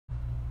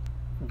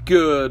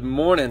Good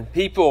morning,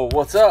 people.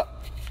 What's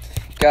up?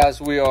 Guys,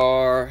 we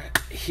are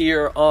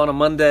here on a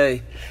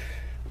Monday.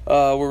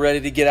 We're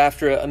ready to get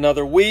after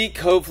another week.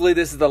 Hopefully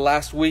this is the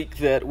last week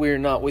that we're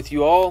not with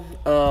you all.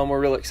 We're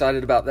really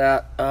excited about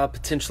that,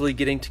 potentially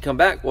getting to come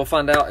back. We'll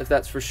find out if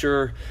that's for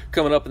sure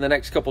coming up in the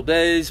next couple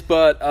days,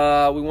 but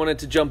we wanted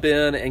to jump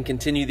in and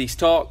continue these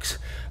talks.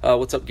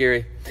 What's up,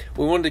 Gary?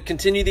 We wanted to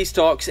continue these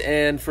talks,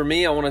 and for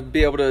me, I want to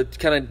be able to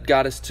kind of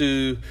guide us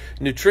to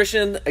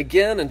nutrition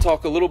again and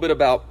talk a little bit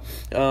about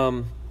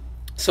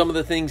some of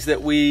the things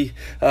that we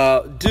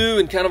do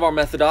and kind of our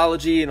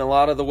methodology and a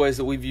lot of the ways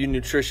that we view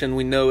nutrition.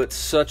 We know it's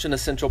such an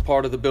essential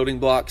part of the building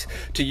blocks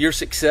to your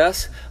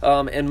success.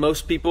 And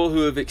most people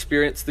who have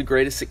experienced the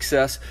greatest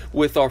success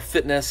with our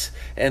fitness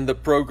and the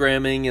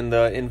programming and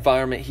the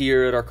environment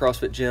here at our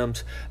CrossFit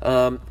gyms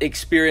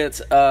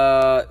experience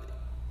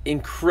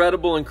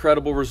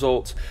incredible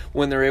results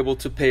when they're able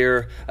to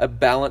pair a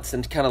balance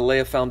and kind of lay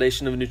a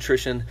foundation of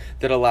nutrition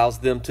that allows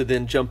them to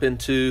then jump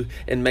into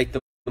and make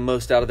the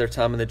most out of their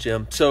time in the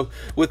gym. So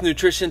with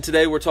nutrition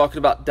today, we're talking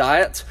about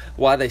diets,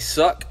 why they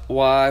suck,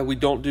 why we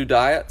don't do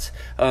diets,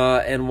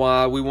 and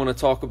why we want to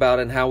talk about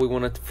and how we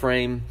want to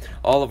frame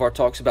all of our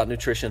talks about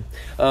nutrition.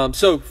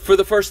 So for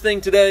the first thing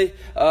today,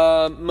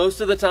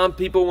 most of the time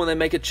people, when they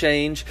make a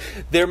change,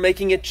 they're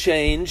making a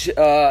change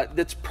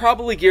that's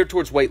probably geared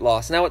towards weight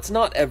loss. Now, it's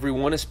not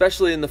everyone,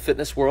 especially in the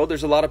fitness world.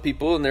 There's a lot of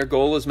people and their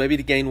goal is maybe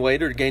to gain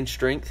weight or to gain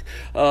strength.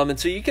 And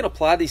so you can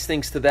apply these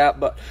things to that.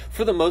 But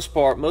for the most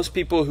part, most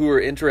people who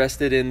are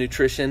interested in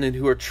nutrition and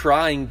who are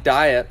trying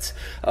diets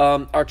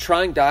are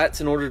trying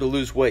diets in order to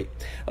lose weight.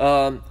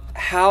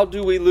 How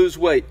do we lose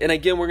weight? And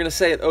again, we're going to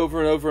say it over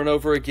and over and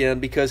over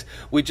again because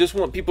we just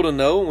want people to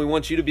know, and we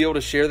want you to be able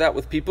to share that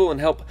with people and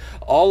help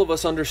all of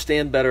us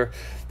understand better.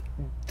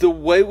 The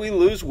way we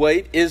lose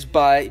weight is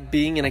by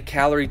being in a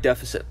calorie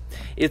deficit.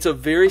 It's a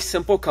very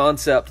simple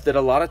concept that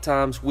a lot of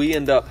times we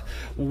end up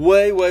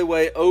way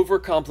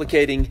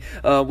overcomplicating.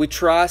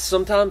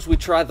 Sometimes we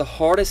try the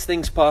hardest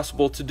things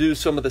possible to do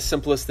some of the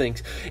simplest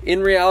things.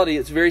 In reality,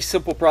 it's a very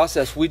simple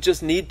process. We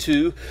just need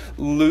to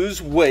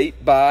lose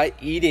weight by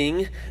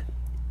eating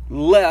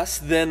less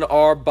than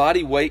our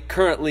body weight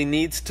currently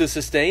needs to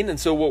sustain. And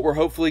so what we're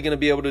hopefully going to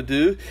be able to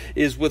do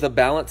is, with a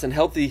balanced and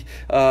healthy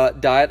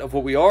diet of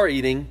what we are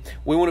eating,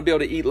 we want to be able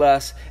to eat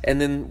less, and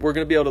then we're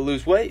going to be able to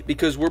lose weight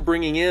because we're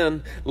bringing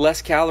in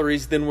less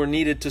calories than we're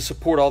needed to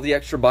support all the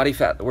extra body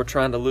fat that we're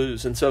trying to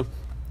lose. And so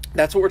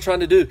that's what we're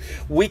trying to do.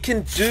 We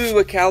can do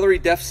a calorie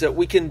deficit.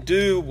 We can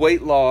do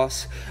weight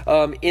loss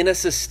in a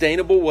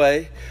sustainable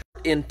way.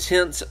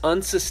 Intense,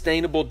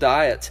 unsustainable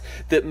diets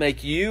that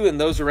make you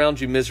and those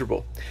around you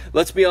miserable.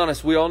 Let's be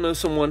honest, we all know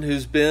someone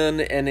who's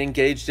been and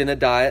engaged in a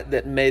diet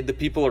that made the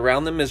people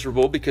around them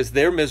miserable because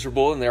they're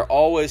miserable, and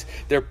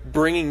they're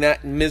bringing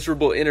that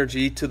miserable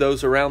energy to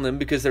those around them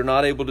because they're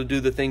not able to do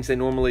the things they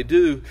normally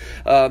do,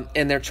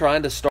 and they're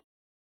trying to start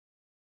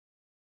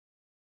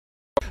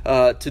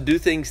to do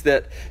things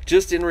that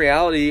just in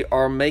reality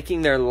are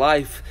making their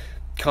life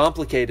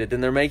complicated,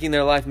 and they're making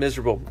their life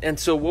miserable. And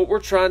so what we're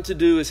trying to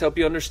do is help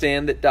you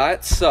understand that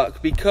diets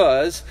suck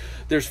because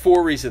there's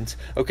 4 reasons.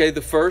 Okay,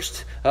 the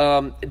first,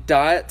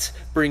 diets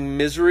bring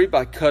misery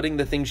by cutting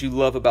the things you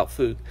love about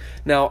food.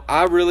 Now,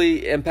 I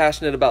really am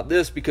passionate about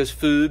this because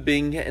food,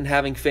 being and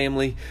having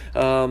family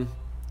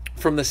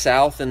from the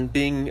South, and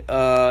being,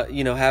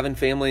 having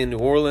family in New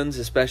Orleans,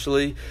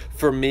 especially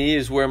for me,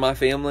 is where my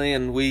family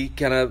and we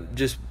kind of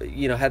just,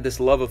 had this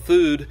love of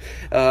food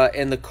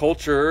and the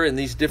culture and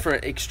these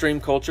different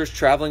extreme cultures,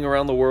 traveling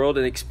around the world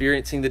and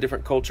experiencing the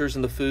different cultures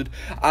and the food.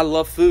 I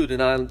love food,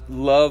 and I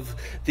love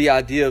the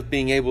idea of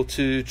being able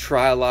to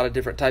try a lot of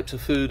different types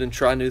of food and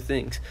try new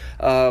things.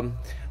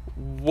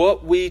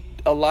 What we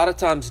a lot of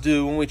times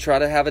do when we try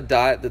to have a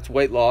diet that's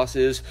weight loss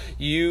is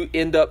you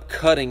end up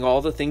cutting all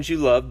the things you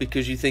love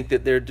because you think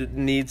that there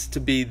needs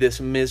to be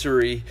this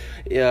misery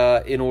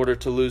in order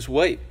to lose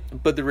weight.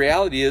 But the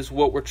reality is,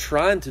 what we're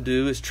trying to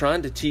do is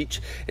trying to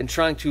teach and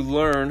trying to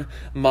learn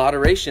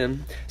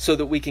moderation so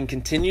that we can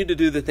continue to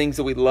do the things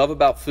that we love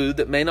about food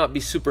that may not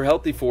be super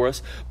healthy for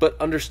us, but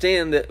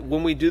understand that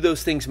when we do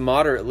those things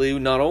moderately,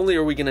 not only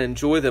are we going to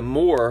enjoy them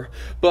more,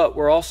 but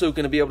we're also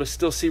going to be able to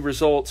still see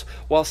results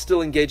while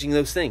still engaging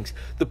those things.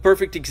 The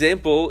perfect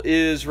example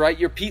is,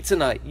 your pizza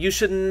night. You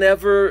should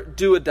never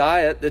do a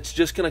diet that's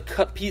just going to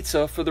cut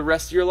pizza for the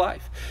rest of your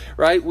life,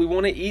 right? We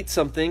want to eat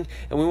something,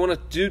 and we want to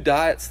do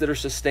diets that are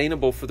sustainable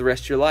for the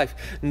rest of your life.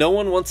 No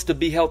one wants to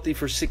be healthy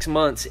for 6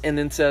 months and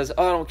then says,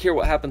 I don't care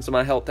what happens to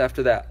my health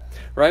after that,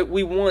 right?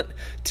 We want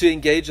to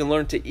engage and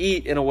learn to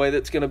eat in a way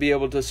that's going to be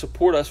able to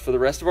support us for the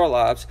rest of our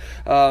lives.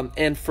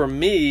 And for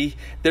me,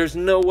 there's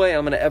no way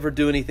I'm going to ever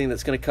do anything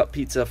that's going to cut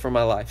pizza for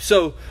my life.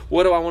 So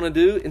what do I want to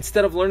do?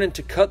 Instead of learning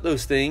to cut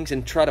those things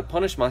and try to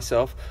punish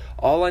myself,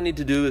 all I need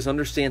to do is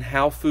understand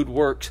how food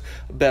works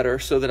better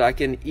so that I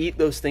can eat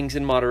those things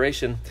in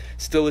moderation,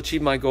 still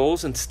achieve my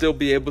goals, and still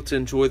be able to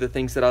enjoy the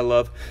things that I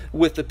love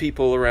with the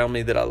people around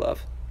me that I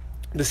love.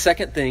 The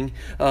second thing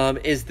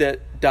is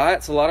that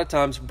diets a lot of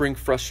times bring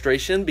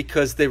frustration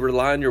because they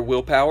rely on your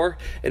willpower,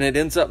 and it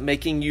ends up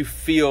making you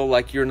feel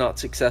like you're not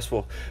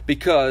successful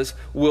because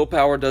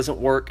willpower doesn't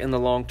work in the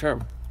long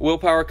term.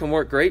 Willpower can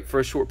work great for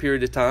a short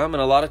period of time,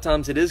 and a lot of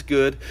times it is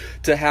good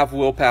to have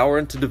willpower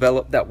and to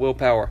develop that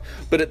willpower.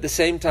 But at the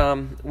same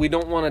time, we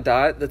don't want a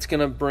diet that's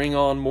going to bring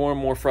on more and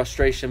more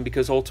frustration,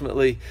 because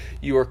ultimately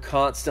you are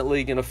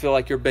constantly going to feel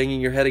like you're banging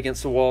your head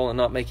against the wall and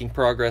not making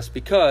progress,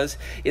 because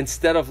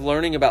instead of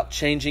learning about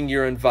changing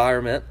your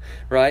environment,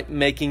 right,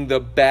 making the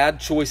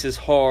bad choices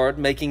hard,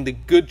 making the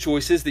good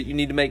choices that you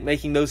need to make,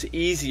 making those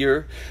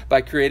easier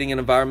by creating an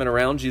environment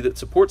around you that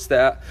supports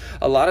that,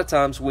 a lot of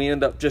times we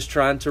end up just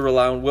trying to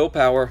rely on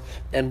willpower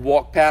and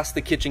walk past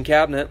the kitchen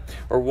cabinet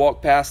or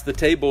walk past the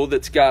table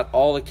that's got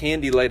all the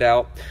candy laid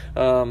out.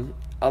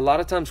 A lot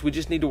of times we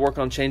just need to work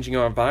on changing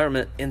our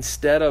environment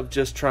instead of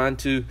just trying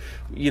to,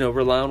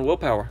 rely on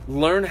willpower.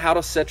 Learn how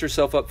to set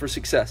yourself up for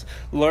success.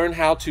 Learn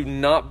how to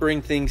not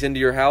bring things into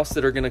your house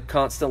that are going to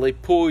constantly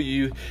pull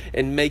you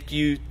and make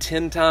you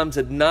 10 times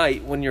a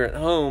night when you're at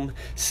home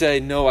say,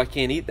 no, I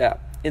can't eat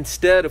that.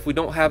 Instead, if we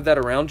don't have that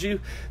around you,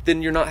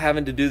 then you're not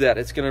having to do that.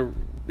 It's going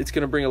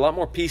to bring a lot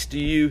more peace to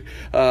you,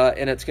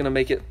 and it's going to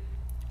make it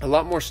a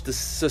lot more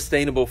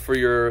sustainable for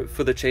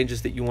the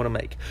changes that you want to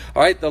make.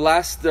 All right,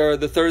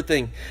 the third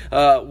thing,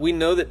 we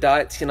know that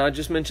diets, and I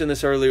just mentioned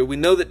this earlier, we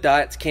know that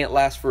diets can't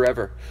last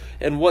forever.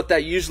 And what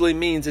that usually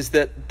means is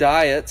that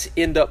diets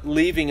end up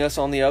leaving us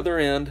on the other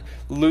end,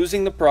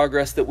 losing the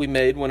progress that we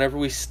made whenever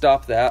we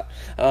stop that,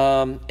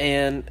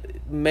 and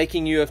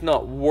making you, if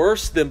not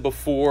worse than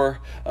before,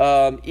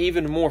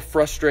 even more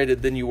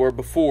frustrated than you were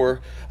before.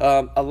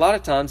 A lot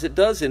of times it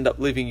does end up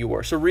leaving you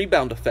worse, a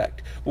rebound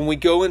effect. When we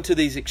go into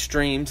these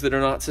extremes that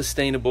are not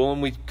sustainable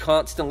and we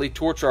constantly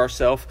torture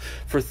ourselves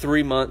for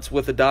 3 months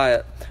with a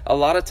diet, a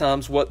lot of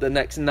times what the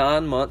next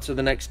 9 months or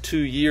the next 2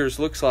 years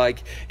looks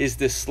like is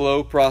this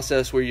slow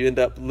process where you end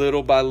up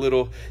little by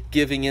little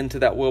giving into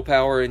that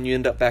willpower, and you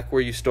end up back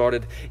where you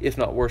started, if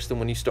not worse than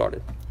when you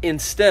started.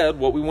 Instead,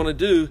 what we want to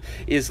do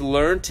is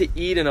learn to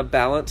eat in a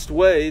balanced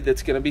way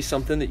that's going to be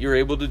something that you're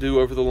able to do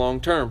over the long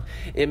term.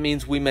 It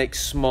means we make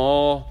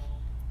small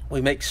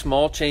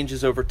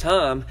changes over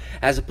time,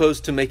 as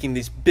opposed to making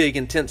these big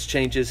intense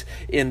changes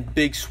in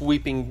big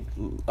sweeping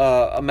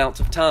amounts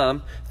of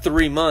time,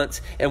 3 months,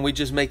 and we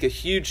just make a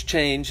huge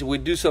change. We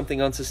do something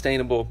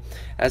unsustainable,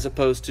 as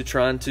opposed to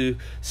trying to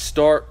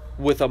start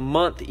with a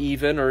month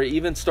or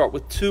even start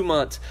with 2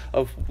 months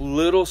of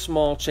little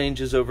small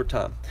changes over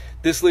time.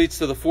 This leads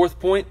to the fourth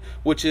point,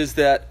 which is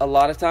that a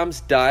lot of times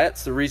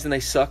diets, the reason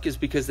they suck is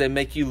because they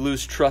make you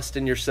lose trust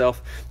in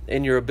yourself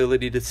and your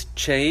ability to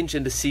change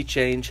and to see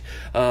change.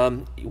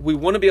 We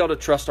want to be able to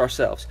trust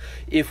ourselves.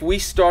 If we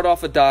start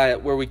off a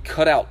diet where we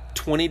cut out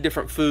 20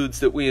 different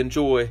foods that we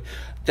enjoy,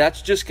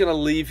 that's just going to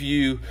leave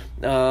you,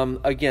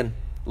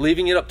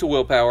 leaving it up to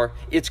willpower.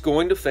 It's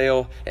going to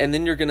fail, and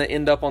then you're going to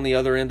end up on the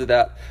other end of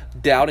that,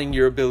 doubting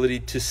your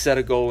ability to set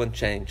a goal and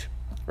change.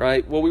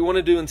 Right? What we want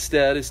to do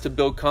instead is to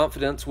build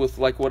confidence with,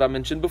 like what I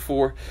mentioned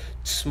before,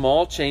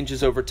 small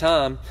changes over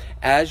time.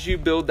 As you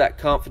build that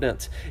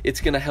confidence, it's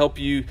going to help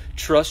you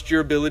trust your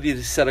ability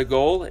to set a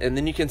goal, and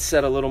then you can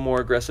set a little more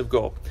aggressive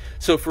goal.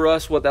 So for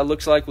us, what that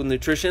looks like with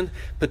nutrition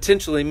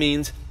potentially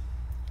means,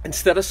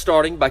 instead of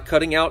starting by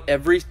cutting out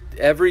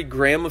every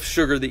gram of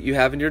sugar that you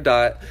have in your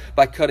diet,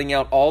 by cutting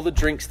out all the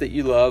drinks that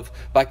you love,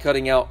 by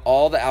cutting out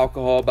all the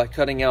alcohol, by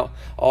cutting out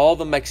all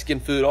the Mexican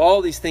food,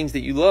 all these things that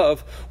you love,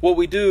 what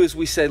we do is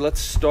we say, let's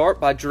start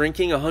by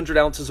drinking 100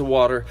 ounces of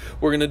water.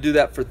 We're going to do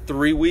that for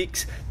 3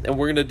 weeks, and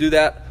we're going to do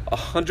that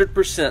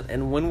 100%.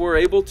 And when we're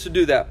able to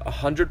do that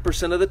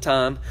 100% of the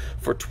time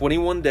for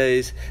 21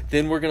 days,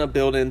 then we're going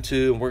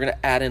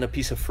to add in a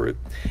piece of fruit.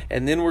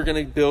 And then we're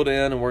going to build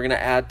in, and we're going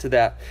to add to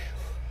that.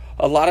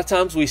 A lot of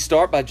times we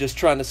start by just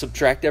trying to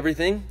subtract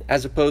everything,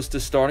 as opposed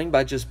to starting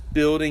by just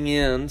building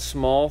in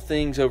small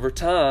things over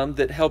time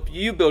that help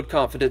you build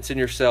confidence in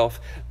yourself,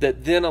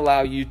 that then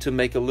allow you to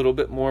make a little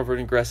bit more of an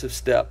aggressive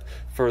step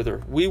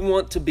further. We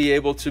want to be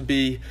able to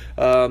be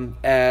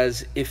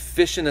as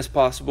efficient as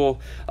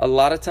possible. A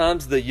lot of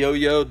times the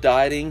yo-yo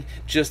dieting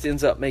just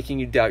ends up making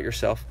you doubt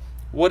yourself.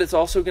 What it's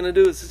also going to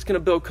do is it's going to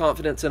build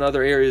confidence in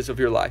other areas of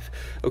your life.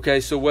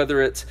 Okay, so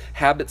whether it's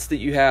habits that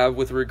you have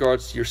with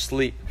regards to your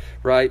sleep,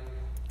 right,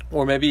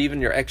 or maybe even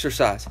your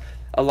exercise.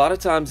 A lot of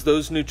times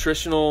those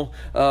nutritional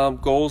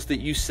goals that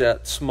you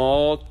set,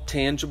 small,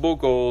 tangible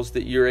goals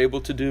that you're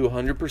able to do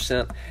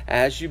 100%,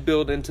 as you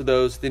build into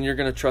those, then you're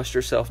going to trust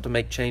yourself to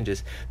make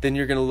changes. Then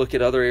you're going to look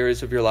at other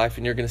areas of your life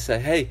and you're going to say,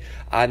 hey,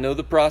 I know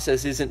the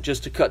process isn't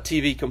just to cut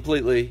TV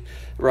completely,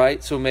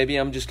 right? So maybe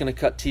I'm just going to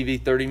cut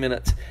TV 30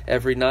 minutes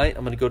every night.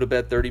 I'm going to go to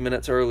bed 30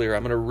 minutes earlier.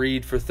 I'm going to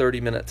read for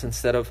 30 minutes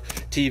instead of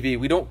TV.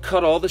 We don't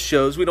cut all the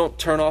shows. We don't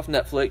turn off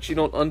Netflix. You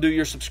don't undo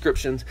your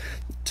subscriptions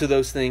to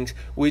those things.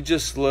 We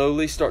just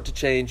slowly start to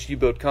change. You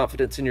build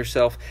confidence in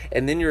yourself,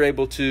 and then you're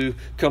able to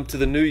come to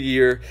the new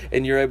year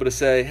and you're able to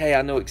say, hey,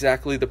 I know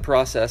exactly the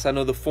process. I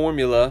know the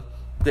formula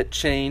that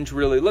change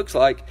really looks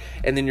like,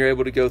 and then you're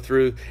able to go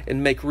through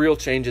and make real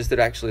changes that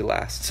actually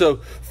last. So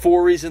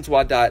 4 reasons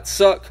why diets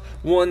suck.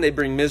 1, they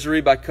bring misery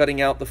by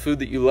cutting out the food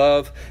that you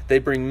love. They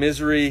bring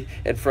misery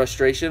and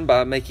frustration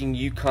by making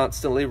you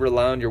constantly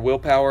rely on your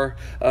willpower.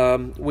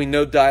 We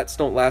know diets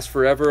don't last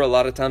forever. A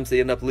lot of times they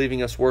end up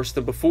leaving us worse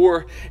than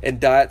before, and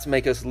diets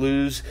make us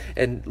lose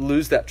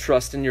that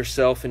trust in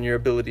yourself and your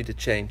ability to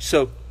change.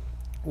 So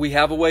we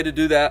have a way to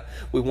do that.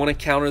 We want to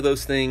counter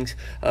those things,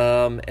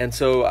 and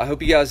so I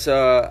hope you guys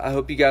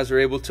are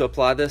able to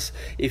apply this.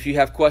 If you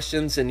have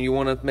questions and you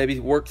want to maybe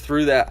work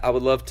through that, I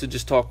would love to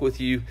just talk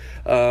with you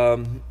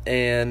and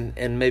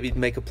maybe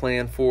make a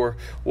plan for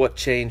what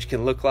change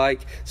can look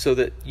like, so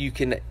that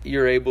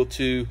you're able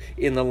to,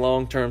 in the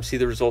long term, see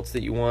the results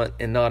that you want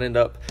and not end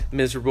up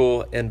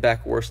miserable and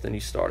back worse than you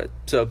started.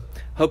 So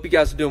hope you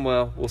guys are doing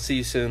well. We'll see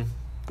you soon.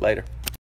 Later.